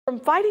From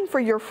fighting for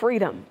your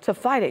freedom to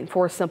fighting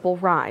for a simple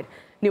ride.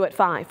 New at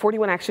 5,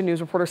 41 Action News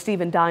reporter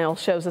Stephen Dial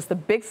shows us the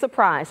big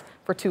surprise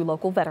for 2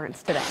 local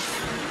veterans today.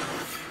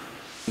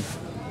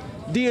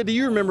 Dia, do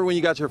you remember when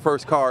you got your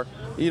first car?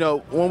 You know,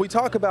 when we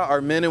talk about our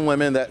men and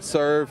women that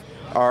serve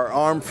our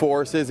armed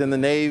forces in the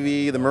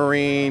Navy, the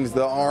Marines,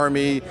 the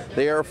Army,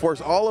 the Air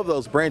Force, all of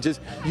those branches,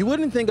 you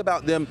wouldn't think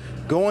about them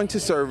going to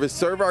service,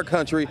 serve our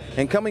country,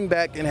 and coming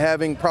back and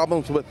having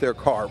problems with their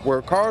car.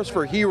 Where Cars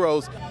for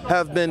Heroes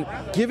have been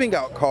giving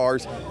out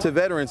cars to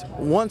veterans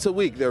once a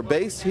week. They're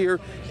based here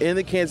in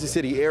the Kansas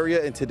City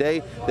area, and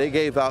today they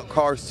gave out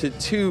cars to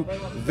 2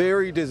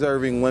 very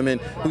deserving women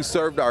who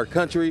served our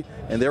country,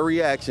 and their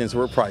reactions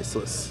were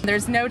priceless.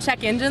 There's no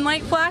check engine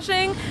light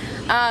flashing,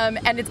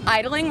 and it's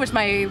idling, which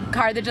my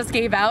car that just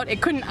gave out,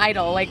 it couldn't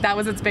idle. Like, that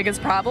was its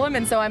biggest problem,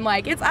 and so I'm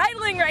like, it's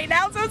idling right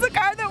now, so it's a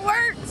car that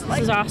works. This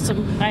is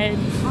awesome.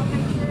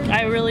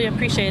 I really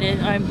appreciate it.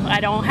 I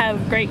don't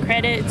have great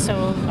credit,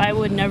 so I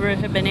would never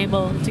have been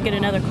able to get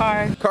another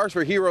car. Cars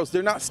for Heroes,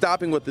 they're not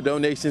stopping with the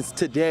donations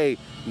today.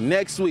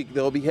 Next week,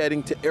 they'll be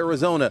heading to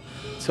Arizona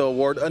to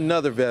award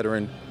another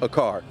veteran a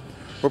car.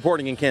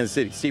 Reporting in Kansas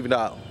City, Stephen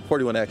Dial,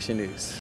 41 Action News.